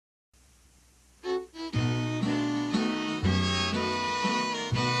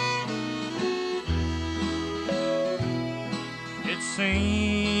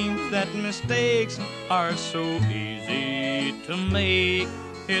seems that mistakes are so easy to make.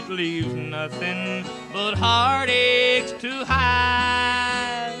 It leaves nothing but heartaches to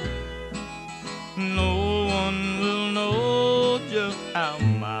hide. No one will know just how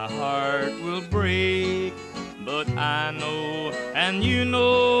my heart will break, but I know, and you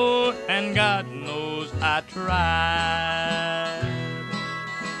know, and God knows I tried.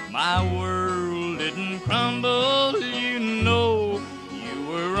 My world didn't crumble, you know you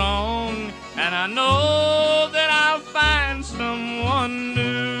were wrong, and I know that I'll find someone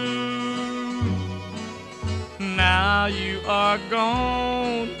new. Now you are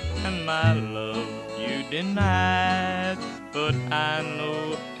gone, and my love you denied, but I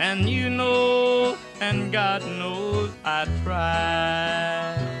know, and you know, and God knows I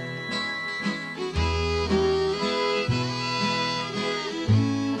tried.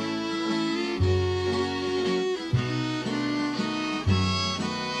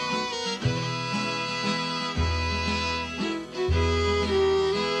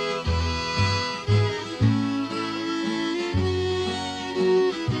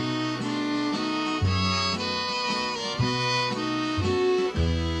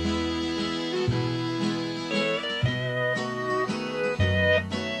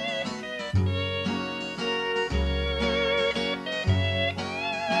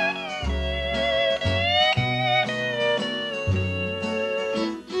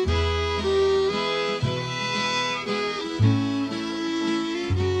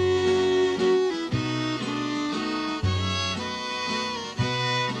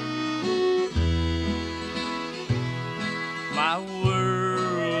 My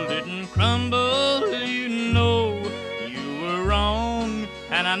world didn't crumble, you know you were wrong,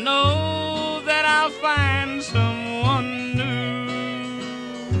 and I know that I'll find someone new.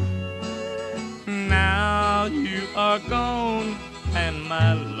 Now you are gone, and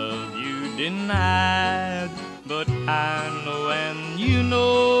my love you denied, but I know, and you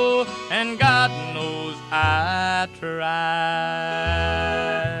know, and God knows I tried.